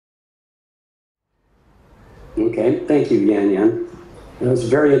Okay, thank you, Yan Yan. Those are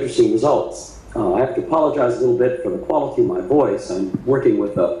very interesting results. I have to apologize a little bit for the quality of my voice. I'm working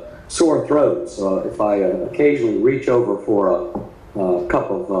with a sore throat, so if I occasionally reach over for a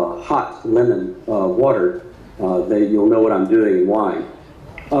cup of hot lemon water, you'll know what I'm doing and why.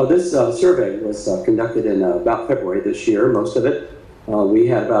 This survey was conducted in about February this year, most of it. We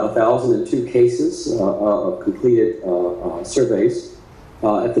had about 1,002 cases of completed surveys.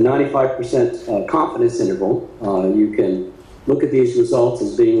 At the 95% confidence interval, you can look at these results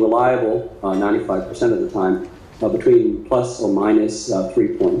as being reliable 95% of the time, between plus or minus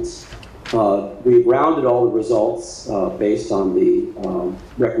 3 points. We've rounded all the results based on the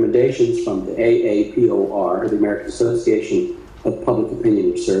recommendations from the AAPOR, the American Association of Public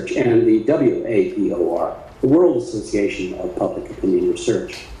Opinion Research, and the WAPOR, the World Association of Public Opinion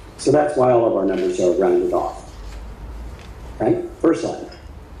Research. So that's why all of our numbers are rounded off. Right? First slide.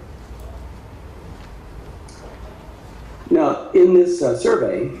 Now, in this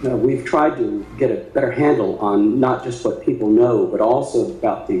survey, we've tried to get a better handle on not just what people know, but also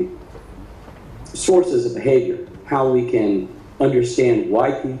about the sources of behavior, how we can understand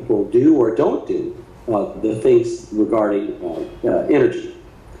why people do or don't do the things regarding energy.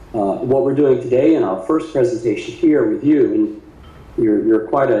 What we're doing today in our first presentation here with you, and you're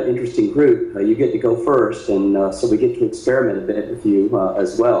quite an interesting group. You get to go first, and so we get to experiment a bit with you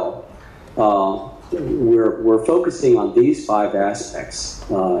as well. We're focusing on these 5 aspects,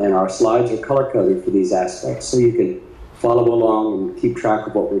 and our slides are color-coded for these aspects, so you can follow along and keep track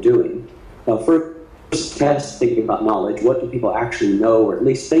of what we're doing. First, thinking about knowledge. What do people actually know, or at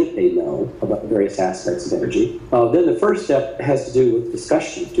least think they know, about the various aspects of energy? Then the first step has to do with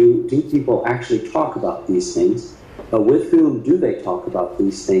discussion. Do people actually talk about these things? With whom do they talk about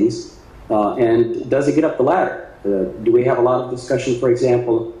these things? And does it get up the ladder? Do we have a lot of discussion, for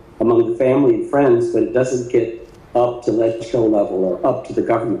example, among the family and friends, but it doesn't get up to legislative level or up to the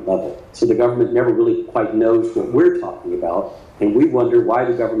government level? So the government never really quite knows what we're talking about, and we wonder why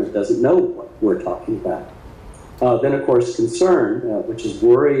the government doesn't know what we're talking about. Then, of course, concern, which is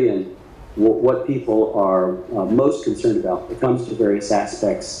worry and what people are most concerned about when it comes to various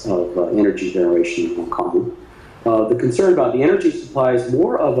aspects of energy generation in common. The concern about the energy supply is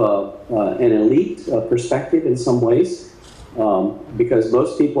more of an elite perspective in some ways, because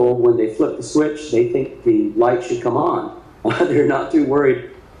most people, when they flip the switch, they think the light should come on. They're not too worried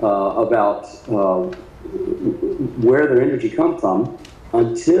about where their energy comes from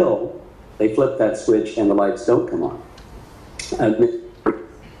until they flip that switch and the lights don't come on.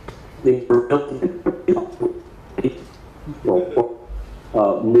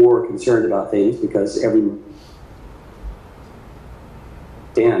 More concerned about things because everyone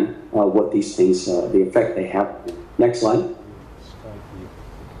understands what these things, the effect they have. Next slide.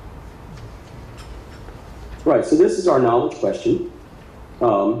 Right, so this is our knowledge question.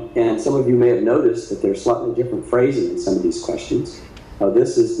 And some of you may have noticed that there's slightly different phrasing in some of these questions.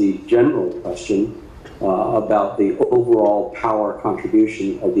 This is the general question about the overall power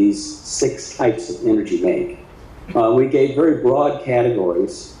contribution of these 6 types of energy make. We gave very broad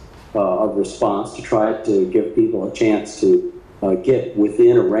categories of response to try to give people a chance to get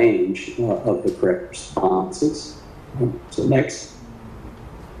within a range of the correct responses. So next.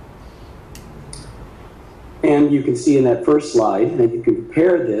 And you can see in that first slide, and you can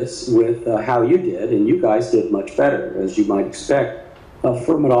compare this with how you did, and you guys did much better, as you might expect,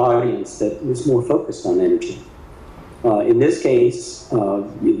 from an audience that was more focused on energy. In this case,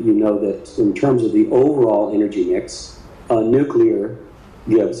 you know that in terms of the overall energy mix, nuclear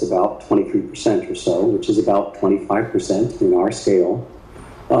gives about 23% or so, which is about 25% in our scale.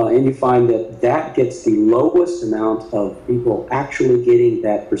 And you find that that gets the lowest amount of people actually getting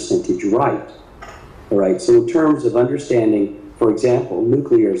that percentage right. All right, so in terms of understanding, for example,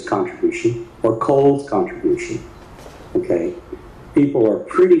 nuclear's contribution or coal's contribution, okay, people are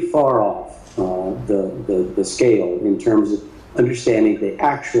pretty far off the scale in terms of understanding the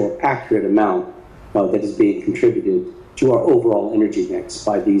actual accurate amount that is being contributed to our overall energy mix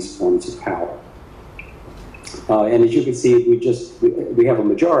by these forms of power. And as you can see, we have a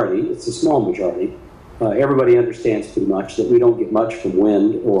majority. It's a small majority. Everybody understands pretty much that we don't get much from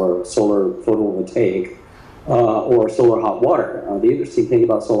wind or solar photovoltaic or solar hot water. The interesting thing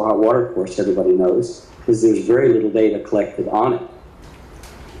about solar hot water, of course, everybody knows, is there's very little data collected on it.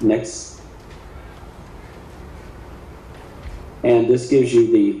 Next. And this gives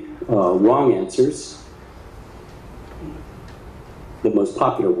you the wrong answers, the most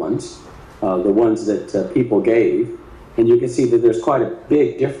popular ones, the ones that people gave. And you can see that there's quite a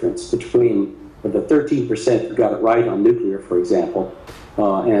big difference between the 13% who got it right on nuclear, for example,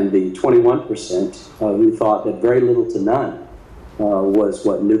 and the 21% who thought that very little to none was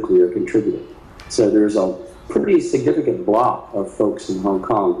what nuclear contributed. So there's a pretty significant block of folks in Hong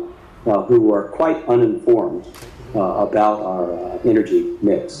Kong who are quite uninformed about our energy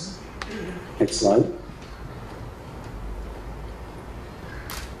mix. Next slide.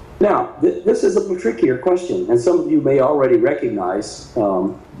 Now, this is a trickier question, and some of you may already recognize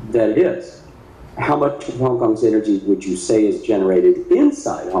that it is. How much of Hong Kong's energy would you say is generated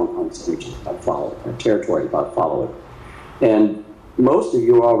inside Hong Kong's energy territory about follow it? And most of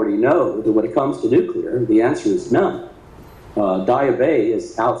you already know that when it comes to nuclear, the answer is none. Daya Bay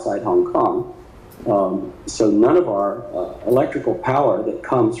is outside Hong Kong, so none of our electrical power that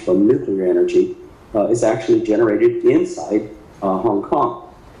comes from nuclear energy is actually generated inside Hong Kong.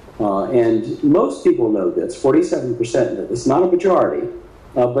 And most people know this, 47% know this, not a majority,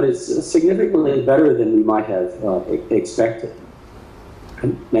 but it's significantly better than we might have expected.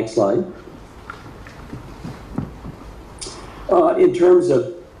 Next slide. In terms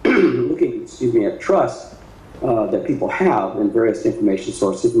of looking, at trust that people have in various information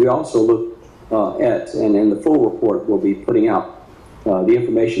sources, we also look at, and in the full report we'll be putting out the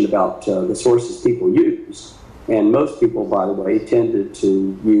information about the sources people use. And most people, by the way, tended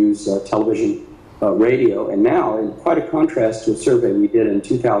to use television, radio, and now, in quite a contrast to a survey we did in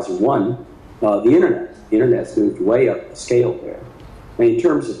 2001, the internet. The internet's moved way up the scale there. And in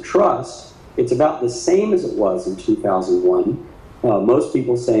terms of trust, it's about the same as it was in 2001. Most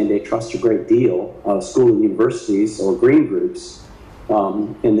people saying they trust a great deal school and universities or green groups.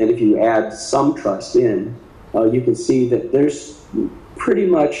 And then if you add some trust in, you can see that there's pretty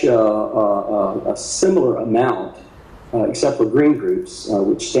much a similar amount, except for green groups,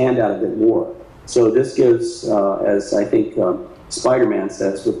 which stand out a bit more. So this gives, as I think Spider-Man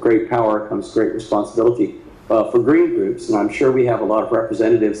says, with great power comes great responsibility. For green groups, and I'm sure we have a lot of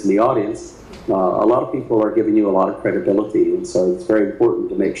representatives in the audience, a lot of people are giving you a lot of credibility, and so it's very important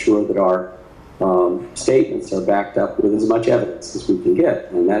to make sure that our statements are backed up with as much evidence as we can get,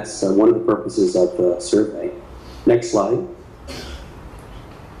 and that's one of the purposes of the survey. Next slide.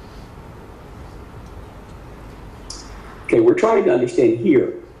 Okay, we're trying to understand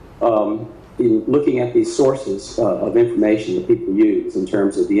here, in looking at these sources of information that people use in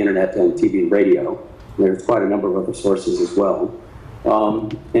terms of the internet and TV and radio. There's quite a number of other sources as well.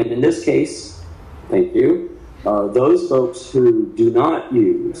 And in this case, thank you, those folks who do not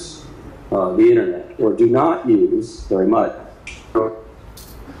use the internet or do not use very much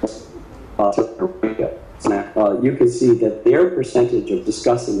you can see that their percentage of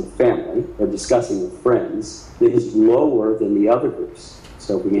discussing with family or discussing with friends is lower than the other groups.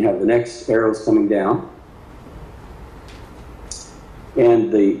 So we can have the next arrows coming down.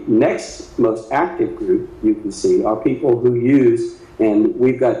 And the next most active group you can see are people who use, and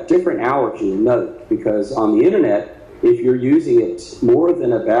we've got different hours you'll note, because on the internet, if you're using it more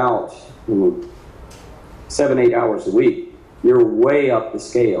than about 7-8 hours a week, you're way up the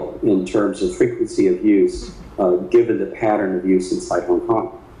scale in terms of frequency of use, given the pattern of use inside Hong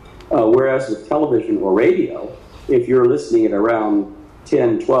Kong. Whereas with television or radio, if you're listening at around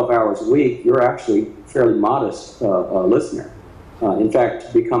 10, 12 hours a week, you're actually a fairly modest listener. In fact,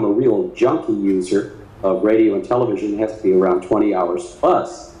 to become a real junkie user of radio and television, it has to be around 20 hours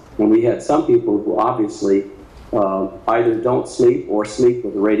plus. And we had some people who obviously either don't sleep or sleep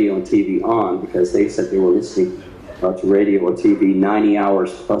with the radio and TV on because they said they were listening to radio or TV 90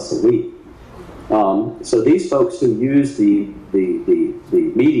 hours plus a week. So these folks who use the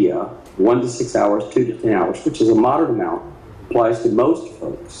media 1 to 6 hours, 2 to 10 hours, which is a moderate amount, applies to most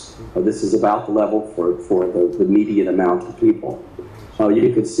folks. This is about the level for the median amount of people.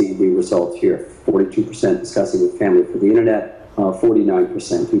 You can see the results here. 42% discussing with family for the internet,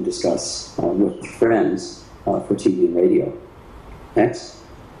 49% who discuss with friends for TV and radio. Next.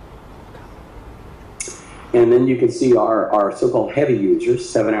 And then you can see our so-called heavy users,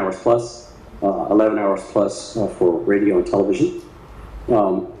 7 hours plus, 11 hours plus for radio and television.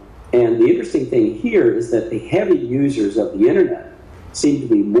 And the interesting thing here is that the heavy users of the internet seem to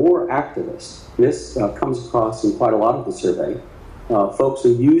be more activists. This comes across in quite a lot of the survey. Folks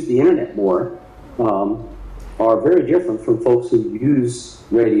who use the internet more are very different from folks who use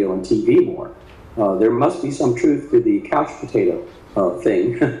radio and TV more. There must be some truth to the couch potato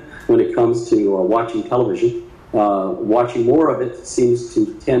thing when it comes to watching television. Watching more of it seems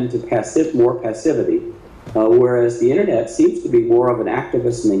to tend to more passivity, whereas the internet seems to be more of an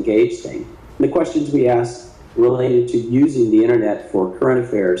activist and engaged thing. And the questions we ask related to using the internet for current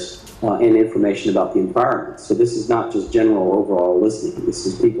affairs and information about the environment. So this is not just general overall listening. This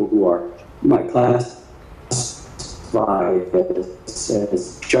is people who are in my class classified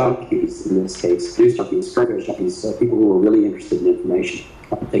as junkies in this case, news junkies, current affairs junkies, people who are really interested in information.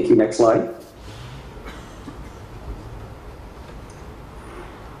 Thank you. Next slide.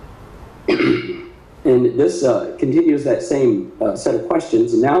 And this continues that same set of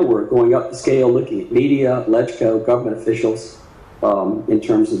questions, and now we're going up the scale, looking at media, LegCo, government officials, in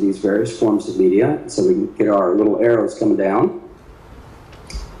terms of these various forms of media. So we can get our little arrows coming down.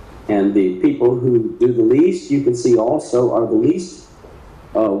 And the people who do the least, you can see also, are the least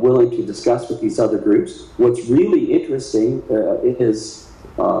willing to discuss with these other groups. What's really interesting is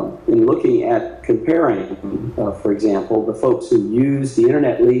in looking at comparing, for example, the folks who use the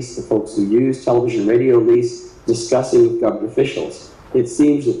internet least, the folks who use television, radio least, discussing with government officials. It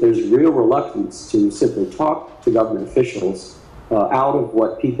seems that there's real reluctance to simply talk to government officials out of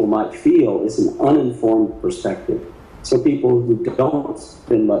what people might feel is an uninformed perspective. So people who don't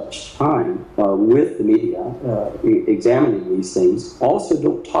spend much time with the media examining these things also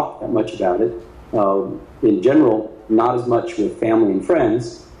don't talk that much about it. In general, not as much with family and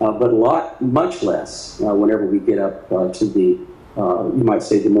friends, but much less whenever we get up to the, you might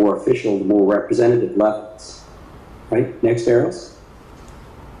say, the more official, the more representative levels. Right? Next arrows.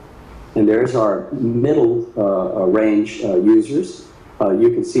 And there's our middle range users.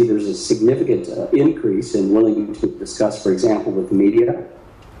 You can see there's a significant increase in willing to discuss, for example, with the media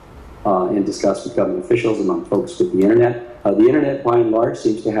and discuss with government officials among folks with the internet. The internet, by and large,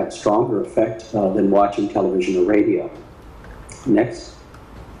 seems to have a stronger effect than watching television or radio. Next.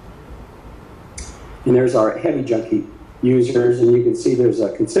 And there's our heavy junkie users, and you can see there's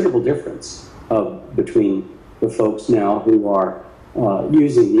a considerable difference between the folks now who are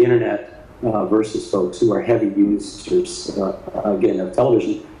using the internet versus folks who are heavy users, again, of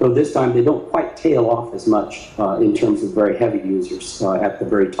television. Though this time they don't quite tail off as much in terms of very heavy users at the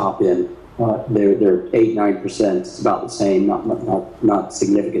very top end. They're 8–9%. It's about the same, not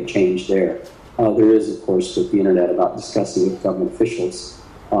significant change there. There is, of course, with the internet about discussing with government officials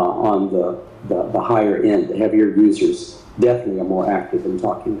on the higher end. The heavier users definitely are more active in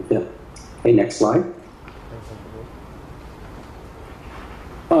talking with them. Okay, next slide.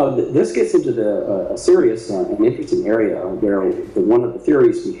 This gets into a serious and interesting area where one of the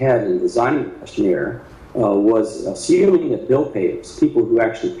theories we had in designing the questionnaire was assuming that bill payers, people who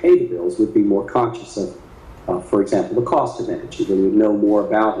actually pay the bills, would be more conscious of, for example, the cost of energy. They would know more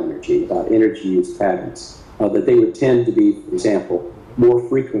about energy use patterns, that they would tend to be, for example, more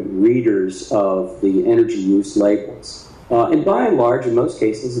frequent readers of the energy use labels. And by and large, in most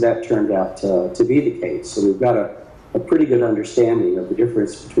cases, that turned out to be the case. So we've got a pretty good understanding of the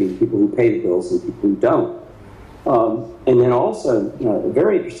difference between people who pay the bills and people who don't. And then also, a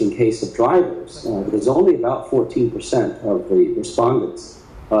very interesting case of drivers. There's only about 14% of the respondents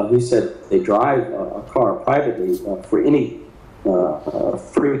who said they drive a car privately for any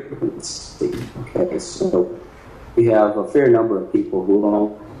frequency. Okay, so we have a fair number of people who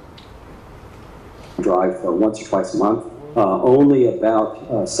only drive once or twice a month. Only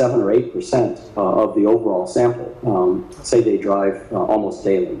about 7 or 8% of the overall sample say they drive almost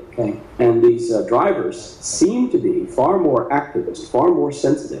daily. Okay, and these drivers seem to be far more activist, far more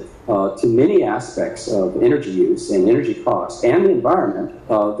sensitive to many aspects of energy use and energy cost and the environment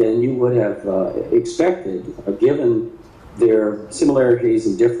than you would have expected, given their similarities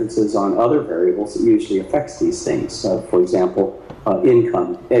and differences on other variables that usually affects these things. For example,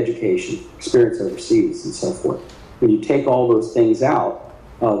 income, education, experience overseas, and so forth. When you take all those things out,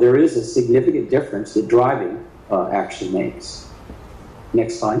 there is a significant difference that driving actually makes.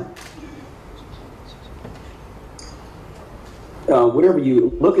 Next slide. Whenever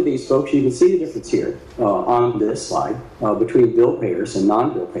you look at these folks, you can see the difference here on this slide between bill payers and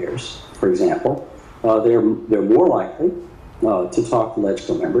non-bill payers, for example. They're more likely to talk to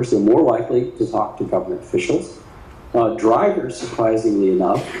LegCo members. They're more likely to talk to government officials. Drivers, surprisingly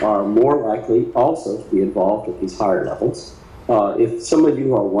enough, are more likely also to be involved at these higher levels. If some of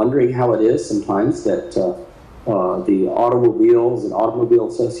you are wondering how it is sometimes that the automobiles and automobile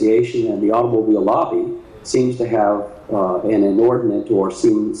association and the automobile lobby seems to have an inordinate or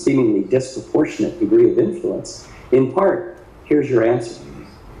seemingly disproportionate degree of influence, in part, here's your answer.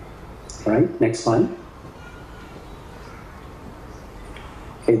 All right, next slide.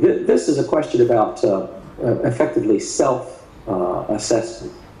 Okay, this is a question about effectively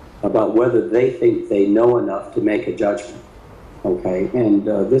self-assessment, about whether they think they know enough to make a judgment. Okay, and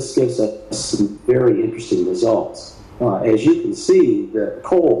this gives us some very interesting results. As you can see, the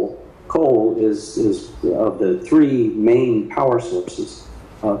coal is of the three main power sources.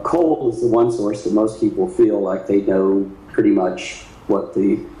 Coal is the one source that most people feel like they know pretty much what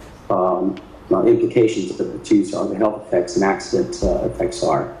the implications of its use are, the health effects and accident effects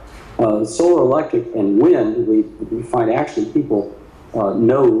are. Solar, electric, and wind, we find actually people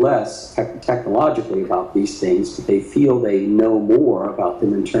know less technologically about these things, but they feel they know more about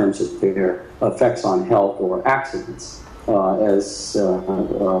them in terms of their effects on health or accidents. As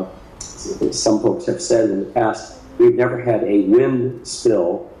some folks have said in the past, we've never had a wind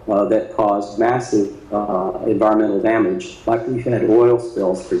spill that caused massive environmental damage, like we've had oil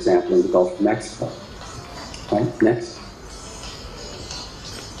spills, for example, in the Gulf of Mexico. Right, next.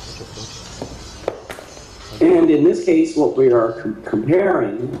 And in this case, what we are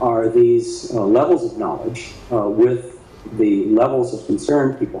comparing are these levels of knowledge with the levels of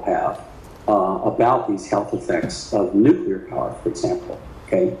concern people have about these health effects of nuclear power, for example.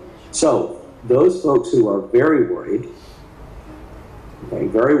 Okay, so those folks who are very worried,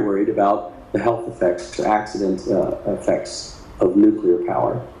 very worried about the health effects or accident effects of nuclear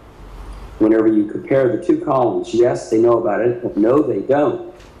power. Whenever you compare the two columns, yes, they know about it, but no, they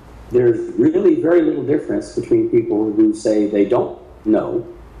don't. There's really very little difference between people who say they don't know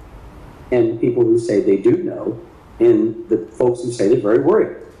and people who say they do know, and the folks who say they're very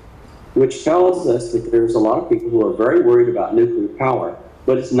worried, which tells us that there's a lot of people who are very worried about nuclear power,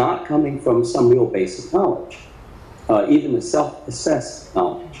 but it's not coming from some real basic knowledge, even the self-assessed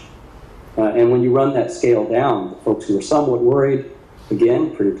knowledge. And when you run that scale down, the folks who are somewhat worried,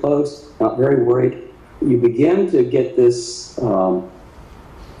 again, pretty close, not very worried, you begin to get this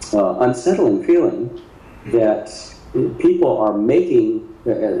unsettling feeling that people are making,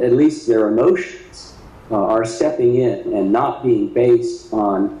 at least their emotions, are stepping in and not being based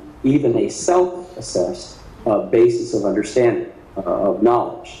on even a self-assessed basis of understanding, of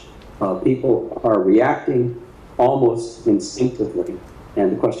knowledge. People are reacting almost instinctively.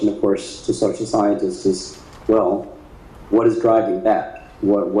 And the question, of course, to social scientists is, well, what is driving that?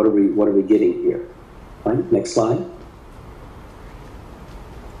 What are we getting here? Right, next slide.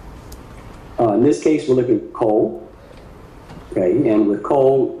 In this case, we're looking at coal. Okay, and with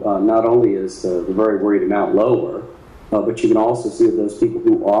coal, not only is the very worried amount lower, but you can also see that those people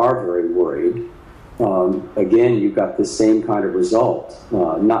who are very worried, again, you've got the same kind of result.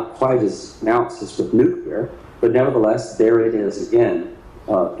 Not quite as pronounced as with nuclear, but nevertheless, there it is again.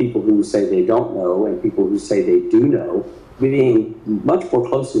 People who say they don't know and people who say they do know, being much more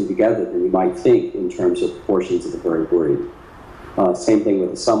closely together than you might think in terms of proportions of the very worried. Same thing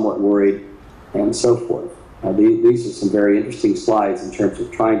with the somewhat worried, and so forth. These are some very interesting slides in terms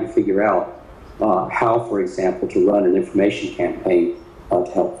of trying to figure out how, for example, to run an information campaign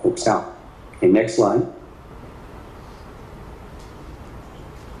to help folks out. Okay, next slide.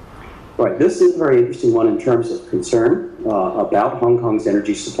 Right, this is a very interesting one in terms of concern about Hong Kong's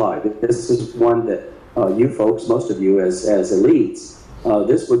energy supply. This is one that you folks, most of you as elites,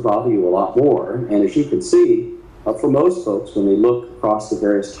 this would bother you a lot more. And as you can see, for most folks, when they look across the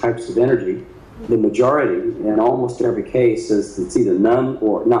various types of energy, the majority, in almost every case, is it's either none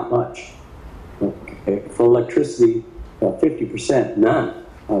or not much. Okay. For electricity, 50% none,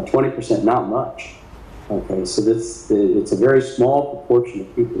 20% not much. Okay, so it's a very small proportion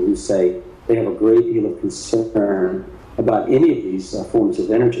of people who say they have a great deal of concern about any of these forms of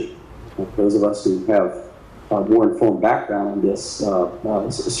energy. Those of us who have more informed background on this,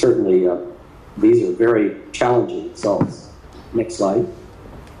 certainly these are very challenging results. Next slide.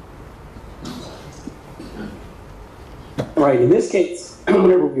 All right, in this case,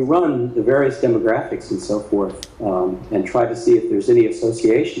 whenever we run the various demographics and so forth and try to see if there's any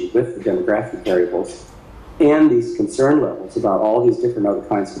association with the demographic variables and these concern levels about all these different other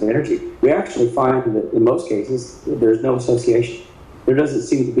kinds of energy, we actually find that in most cases there's no association. There doesn't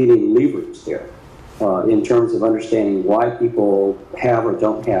seem to be any levers there in terms of understanding why people have or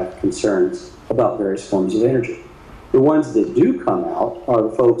don't have concerns about various forms of energy. The ones that do come out are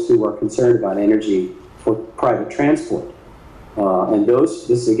the folks who are concerned about energy for private transport. And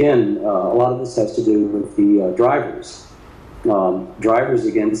this again, a lot of this has to do with the drivers. Drivers,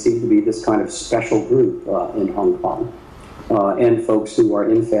 again, seem to be this kind of special group in Hong Kong, and folks who are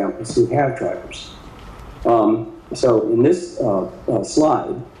in families who have drivers. So in this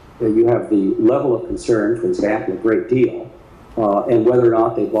slide, you have the level of concern, for example, a great deal, and whether or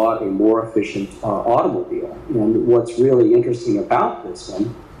not they bought a more efficient automobile. And what's really interesting about this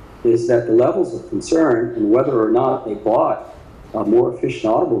one is that the levels of concern and whether or not they bought a more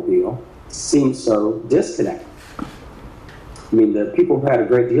efficient automobile seems so disconnected. I mean, the people who had a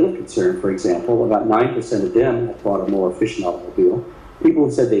great deal of concern, for example, about 9% of them have bought a more efficient automobile. People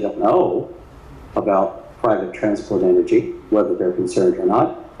who said they don't know about private transport energy, whether they're concerned or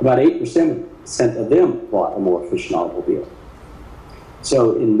not, about 8% of them bought a more efficient automobile.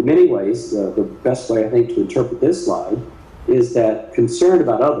 So in many ways, the best way I think to interpret this slide is that concern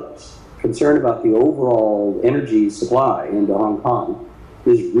about others, concern about the overall energy supply into Hong Kong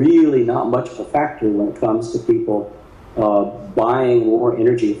is really not much of a factor when it comes to people buying more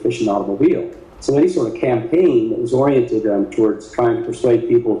energy efficient automobile. So any sort of campaign that was oriented towards trying to persuade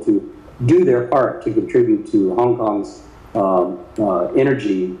people to do their part to contribute to Hong Kong's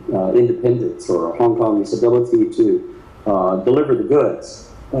energy independence or Hong Kong's ability to deliver the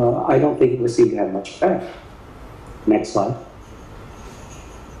goods, I don't think it would seem to have much effect. Next slide.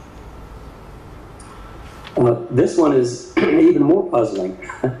 This one is even more puzzling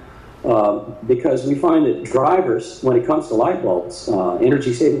because we find that drivers, when it comes to light bulbs,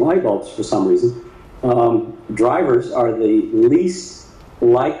 energy-saving light bulbs for some reason, drivers are the least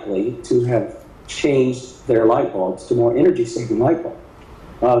likely to have changed their light bulbs to more energy-saving light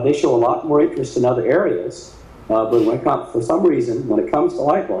bulbs. They show a lot more interest in other areas, but when it comes, for some reason, when it comes to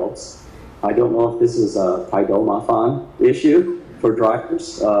light bulbs, I don't know if this is a Taido Mafan issue for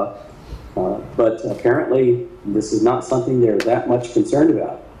drivers, but apparently this is not something they're that much concerned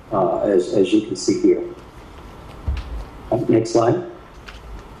about, as you can see here. Next slide.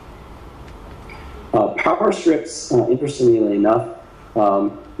 Power strips, interestingly enough,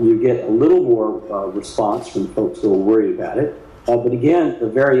 you get a little more response from folks who are worried about it. But again, the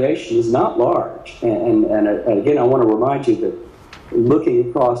variation is not large. And again, I want to remind you that looking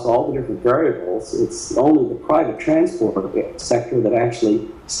across all the different variables, it's only the private transport sector that actually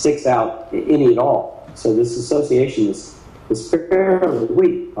sticks out any at all. So this association is fairly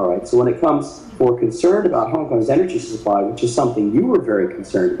weak. All right. So when it comes for concern about Hong Kong's energy supply, which is something you were very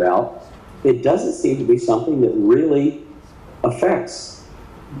concerned about, it doesn't seem to be something that really affects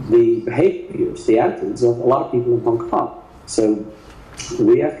the behaviors, the attitudes of a lot of people in Hong Kong. So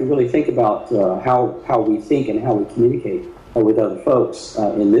we have to really think about how we think and how we communicate with other folks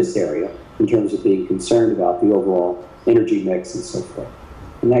in this area in terms of being concerned about the overall energy mix and so forth.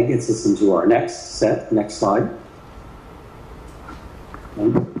 And that gets us into our next set. Next slide.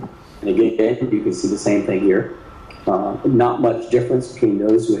 And again, you can see the same thing here. Not much difference between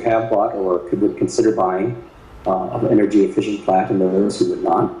those who have bought or would consider buying of energy efficient flat and those who would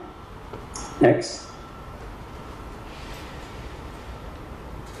not. Next.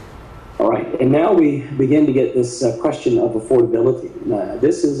 All right, and now we begin to get this question of affordability.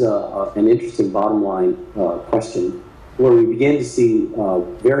 This is an interesting bottom line question where we begin to see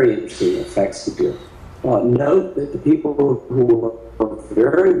very interesting effects here. Note that the people who are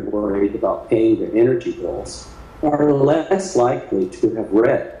very worried about paying their energy bills are less likely to have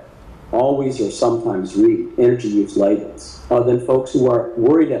read, always or sometimes read, energy use labels than folks who are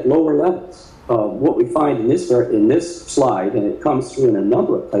worried at lower levels. What we find in this slide, and it comes through in a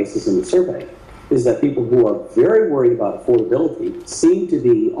number of places in the survey, is that people who are very worried about affordability seem to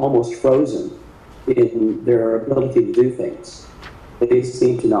be almost frozen in their ability to do things. They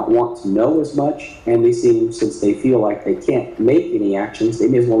seem to not want to know as much, and they seem, since they feel like they can't make any actions, they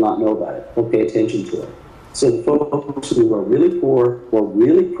may as well not know about it or pay attention to it. So the folks who are really poor or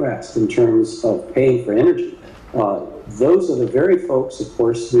really pressed in terms of paying for energy, those are the very folks, of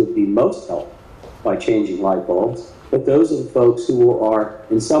course, who would be most helped by changing light bulbs, but those are the folks who are,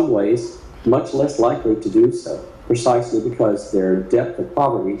 in some ways, much less likely to do so, precisely because their depth of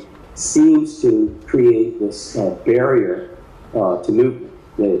poverty seems to create this barrier to movement.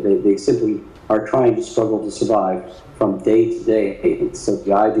 They simply are trying to struggle to survive from day to day. So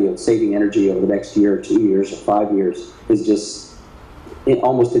the idea of saving energy over the next year, or 2 years, or 5 years is just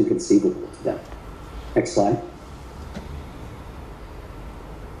almost inconceivable to them. Next slide.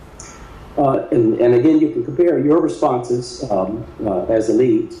 And again, you can compare your responses as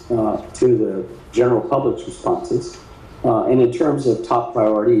elite to the general public's responses. And in terms of top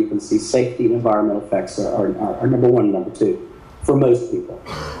priority, you can see safety and environmental effects are number one and number two for most people.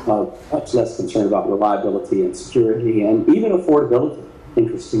 Much less concerned about reliability and security and even affordability,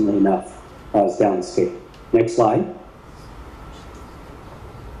 interestingly enough, is down the scale. Next slide.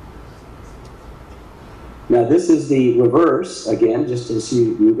 Now this is the reverse, again, just as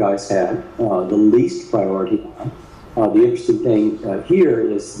you guys had, the least priority one. The interesting thing here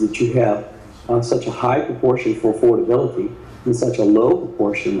is that you have such a high proportion for affordability and such a low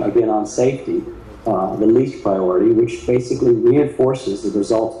proportion, again, on safety, the least priority, which basically reinforces the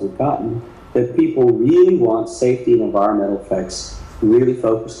results we've gotten, that people really want safety and environmental effects really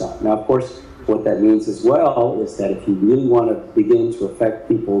focused on. Now, of course, what that means as well is that if you really want to begin to affect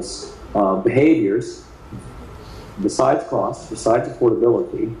people's behaviors, besides cost, besides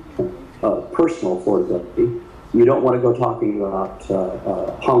affordability, personal affordability, you don't want to go talking about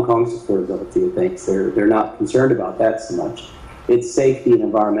Hong Kong's affordability of things. They're not concerned about that so much. it's safety and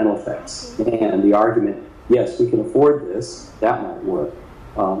environmental effects. And the argument, yes, we can afford this, that might work.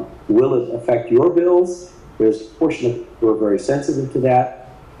 Will it affect your bills? There's a portion of who are very sensitive to that.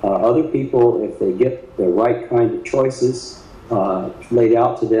 Other people, if they get the right kind of choices laid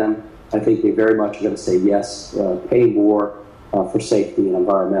out to them, I think they very much are going to say yes, pay more for safety and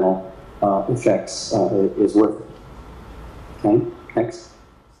environmental effects is worth it. Okay, next.